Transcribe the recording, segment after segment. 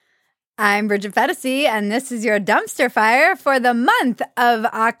I'm Bridget Fetisi, and this is your dumpster fire for the month of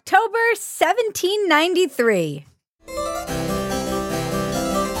October 1793.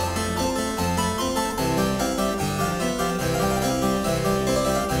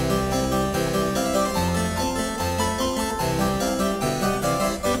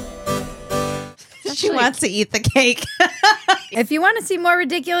 She wants to eat the cake. If you want to see more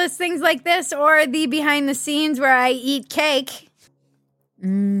ridiculous things like this or the behind the scenes where I eat cake,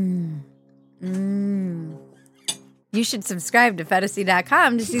 you should subscribe to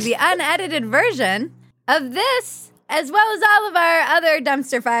Fetisi.com to see the unedited version of this, as well as all of our other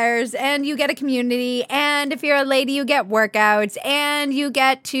dumpster fires. And you get a community. And if you're a lady, you get workouts. And you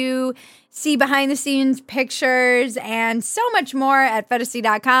get to see behind-the-scenes pictures and so much more at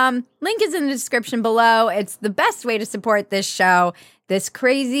Fetisi.com. Link is in the description below. It's the best way to support this show, this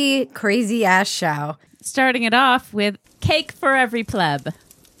crazy, crazy-ass show. Starting it off with cake for every pleb.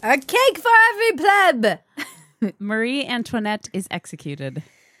 A cake for every pleb. Marie Antoinette is executed.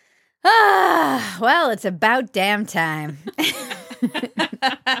 Well, it's about damn time.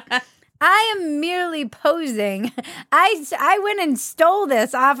 I am merely posing. I went and stole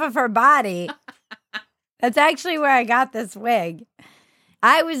this off of her body. That's actually where I got this wig.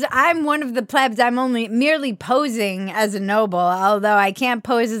 I'm one of the plebs. I'm only merely posing as a noble, although I can't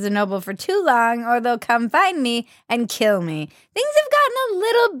pose as a noble for too long or they'll come find me and kill me. Things have gotten a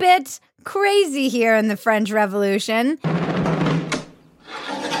little bit crazy here in the French Revolution.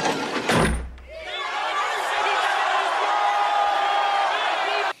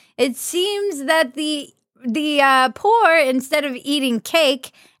 It seems that the poor, instead of eating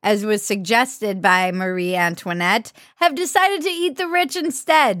cake, as was suggested by Marie Antoinette, have decided to eat the rich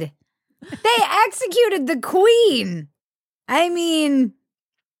instead. They executed the queen. I mean,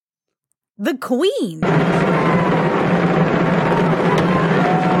 the queen.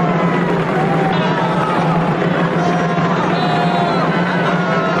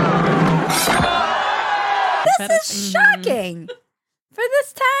 This is shocking. For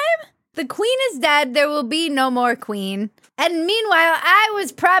this time, the queen is dead. There will be no more queen. And meanwhile, I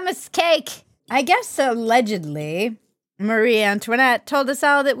was promised cake. I guess allegedly, Marie Antoinette told us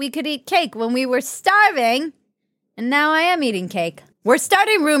all that we could eat cake when we were starving. And now I am eating cake. We're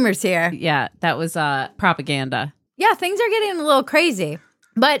starting rumors here. Yeah, that was propaganda. Yeah, things are getting a little crazy.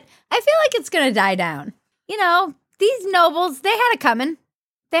 But I feel like it's going to die down. You know, these nobles, they had it coming.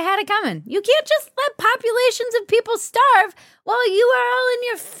 They had it coming. You can't just let populations of people starve while you are all in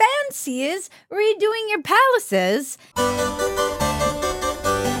your fancies redoing your palaces.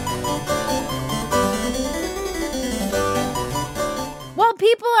 While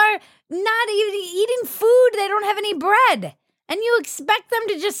people are not even eating food, they don't have any bread. And you expect them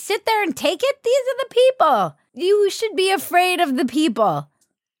to just sit there and take it? These are the people. You should be afraid of the people.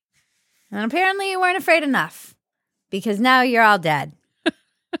 And apparently you weren't afraid enough. Because now you're all dead.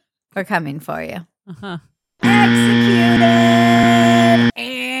 We're coming for you. Uh-huh. Executed!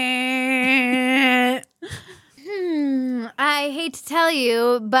 I hate to tell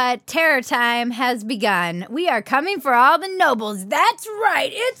you, but terror time has begun. We are coming for all the nobles. That's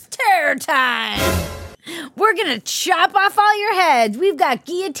right, it's terror time! We're gonna chop off all your heads. We've got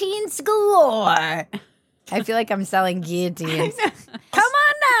guillotines galore. I feel like I'm selling guillotines. Come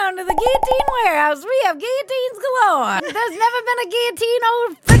on down to the guillotine warehouse. We have guillotines galore. There's never been a guillotine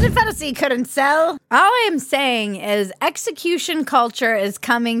old Bridget Fetisi couldn't sell. All I'm saying is execution culture is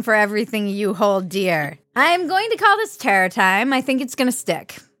coming for everything you hold dear. I'm going to call this terror time. I think it's going to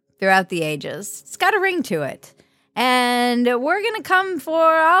stick throughout the ages. It's got a ring to it. And we're going to come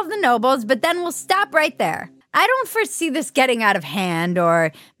for all the nobles, but then we'll stop right there. I don't foresee this getting out of hand,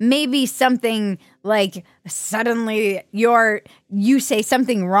 or maybe something like suddenly you say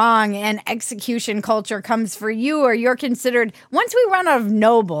something wrong and execution culture comes for you, or you're considered, once we run out of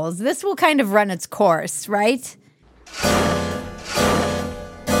nobles, this will kind of run its course, right?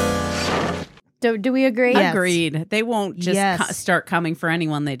 Do we agree? Yes. Agreed. They won't just start coming for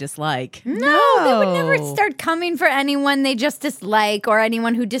anyone they dislike. No, they would never start coming for anyone they just dislike or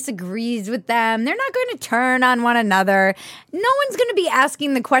anyone who disagrees with them. They're not going to turn on one another. No one's going to be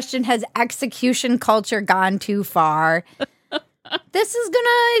asking the question, has execution culture gone too far? This is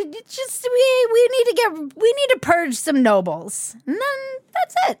gonna just we need to purge some nobles. And then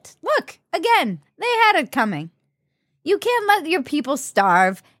that's it. Look, again, they had it coming. You can't let your people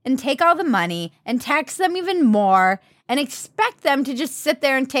starve and take all the money and tax them even more and expect them to just sit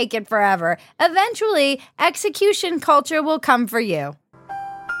there and take it forever. Eventually, execution culture will come for you.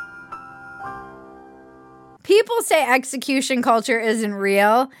 People say execution culture isn't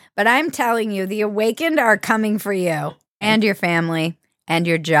real, but I'm telling you, the awakened are coming for you and your family And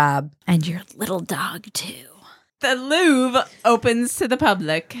your job. And your little dog, too. The Louvre opens to the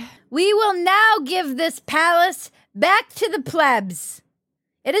public. We will now give this palace back to the plebs.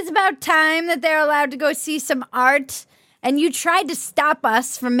 It is about time that they're allowed to go see some art. And you tried to stop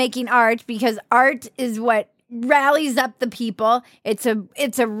us from making art because art is what rallies up the people. It's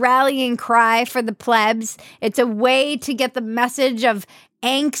a rallying cry for the plebs. It's a way to get the message of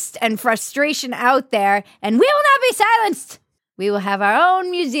angst and frustration out there. And we will not be silenced. We will have our own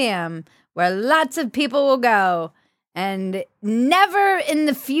museum where lots of people will go. And never in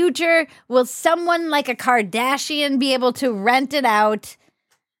the future will someone like a Kardashian be able to rent it out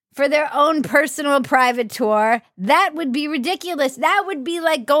for their own personal private tour. That would be ridiculous. That would be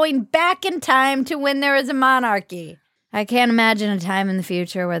like going back in time to when there was a monarchy. I can't imagine a time in the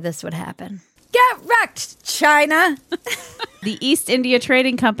future where this would happen. Get wrecked, China! The East India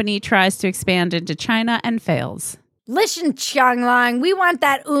Trading Company tries to expand into China and fails. Listen, Qianglong, we want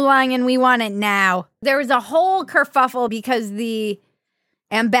that oolong and we want it now. There was a whole kerfuffle because the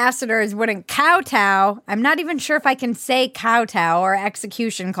ambassadors wouldn't kowtow. I'm not even sure if I can say kowtow or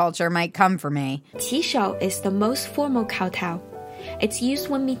execution culture might come for me. Qishou is the most formal kowtow. It's used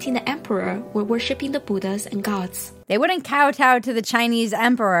when meeting the emperor or worshipping the Buddhas and gods. They wouldn't kowtow to the Chinese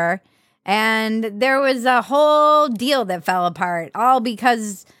emperor, and there was a whole deal that fell apart, all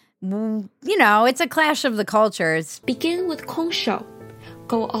because, it's a clash of the cultures. Begin with Kongshou.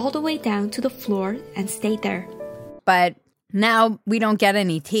 Go all the way down to the floor and stay there. But now we don't get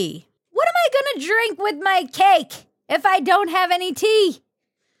any tea. What am I going to drink with my cake if I don't have any tea?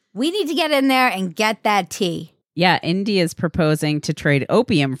 We need to get in there and get that tea. Yeah, India's proposing to trade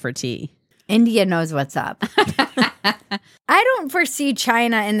opium for tea. India knows what's up. I don't foresee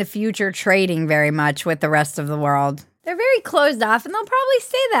China in the future trading very much with the rest of the world. They're very closed off, and they'll probably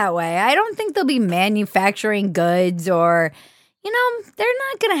stay that way. I don't think they'll be manufacturing goods or, they're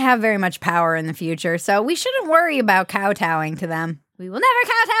not going to have very much power in the future, so we shouldn't worry about kowtowing to them. We will never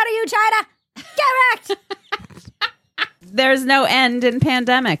kowtow to you, China! Get wrecked! There's no end in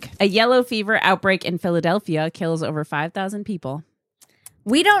pandemic. A yellow fever outbreak in Philadelphia kills over 5,000 people.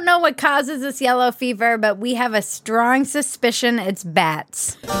 We don't know what causes this yellow fever, but we have a strong suspicion it's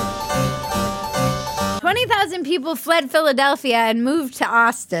bats. 20,000 people fled Philadelphia and moved to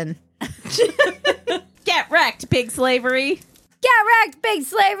Austin. Get wrecked, big slavery. Get wrecked, big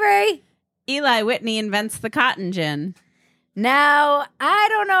slavery. Eli Whitney invents the cotton gin. Now, I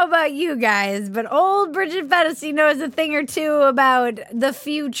don't know about you guys, but old Bridget Fetisi knows a thing or two about the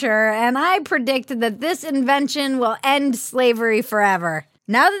future, and I predict that this invention will end slavery forever.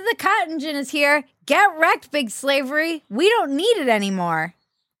 Now that the cotton gin is here, get wrecked, big slavery. We don't need it anymore.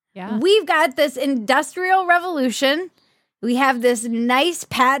 Yeah. We've got this industrial revolution. We have this nice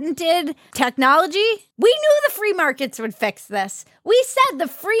patented technology. We knew the free markets would fix this. We said the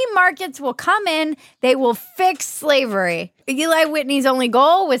free markets will come in. They will fix slavery. Eli Whitney's only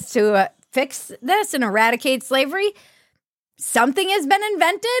goal was to fix this and eradicate slavery. Something has been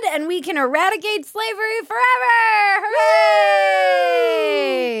invented, and we can eradicate slavery forever!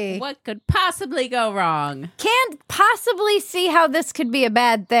 Hooray! What could possibly go wrong? Can't possibly see how this could be a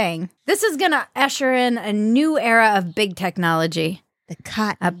bad thing. This is going to usher in a new era of big technology. The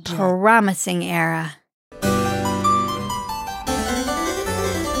cotton A gin. promising era.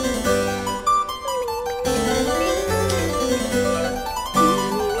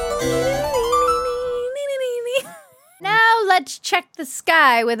 Now let's check the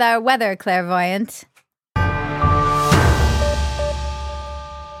sky with our weather clairvoyant.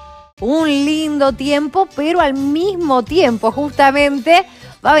 Un lindo tiempo, pero al mismo tiempo, justamente,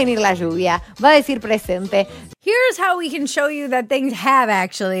 va a venir la lluvia. Va a decir presente. Here's how we can show you that things have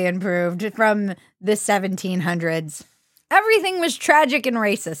actually improved from the 1700s. Everything was tragic and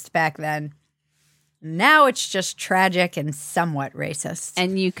racist back then. Now it's just tragic and somewhat racist.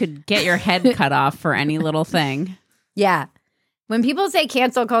 And you could get your head cut off for any little thing. Yeah. When people say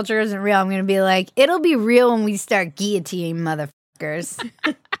cancel culture isn't real, I'm going to be like, it'll be real when we start guillotining motherfuckers.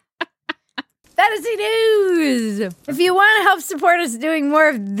 Fantasy News! If you want to help support us doing more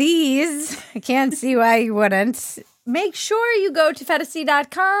of these, I can't see why you wouldn't. Make sure you go to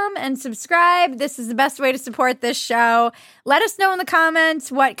Fantasy.com and subscribe. This is the best way to support this show. Let us know in the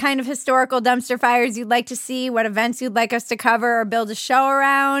comments what kind of historical dumpster fires you'd like to see, what events you'd like us to cover or build a show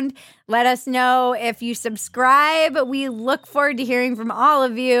around. Let us know if you subscribe. We look forward to hearing from all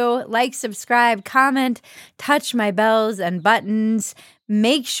of you. Like, subscribe, comment, touch my bells and buttons.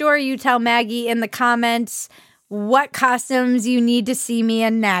 Make sure you tell Maggie in the comments what costumes you need to see me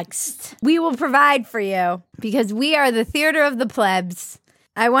in next. We will provide for you because we are the theater of the plebs.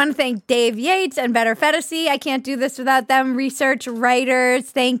 I want to thank Dave Yates and Better Fantasy. I can't do this without them. Research writers,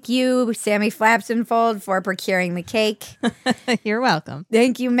 thank you. Sammy Flapsenfold for procuring the cake. You're welcome.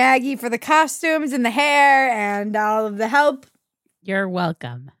 Thank you, Maggie, for the costumes and the hair and all of the help. You're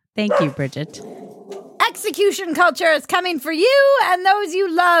welcome. Thank you, Bridget. Execution culture is coming for you and those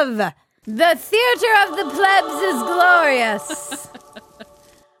you love. The theater of the plebs is glorious.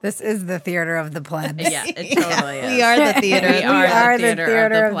 This is the theater of the plebs. Yeah, it totally is. We are the theater. We are the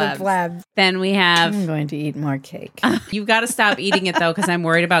theater of the plebs. Then we have... I'm going to eat more cake. You've got to stop eating it, though, because I'm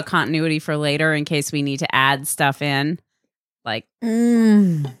worried about continuity for later in case we need to add stuff in. Like...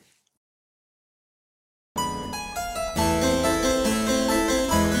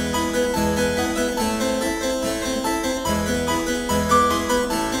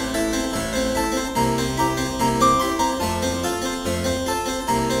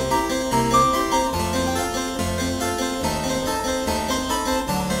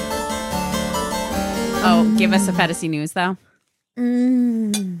 Oh, give us a fantasy news, though.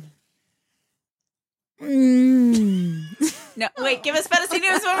 No, wait, give us fantasy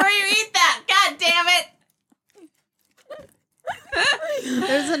news before you eat that. God damn it.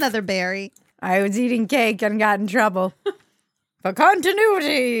 There's another berry. I was eating cake and got in trouble. For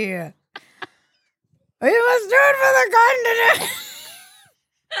continuity. We must do it for the continuity.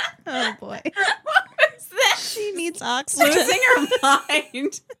 Oh boy. What was that? She needs oxygen. Losing her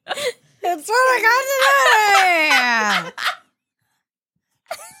mind. It's for the continuity.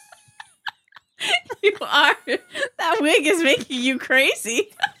 You are. That wig is making you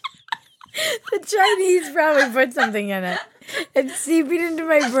crazy. The Chinese probably put something in it. It's seeping into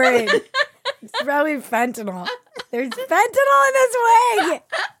my brain. It's probably fentanyl. There's fentanyl in this wig.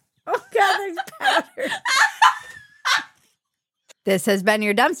 Oh, God, there's powder. This has been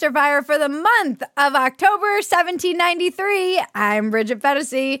your dumpster fire for the month of October 1793. I'm Bridget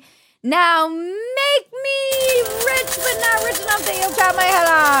Fetisi. Now make me rich, but not rich enough that you'll cut my head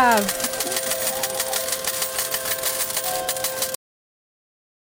off.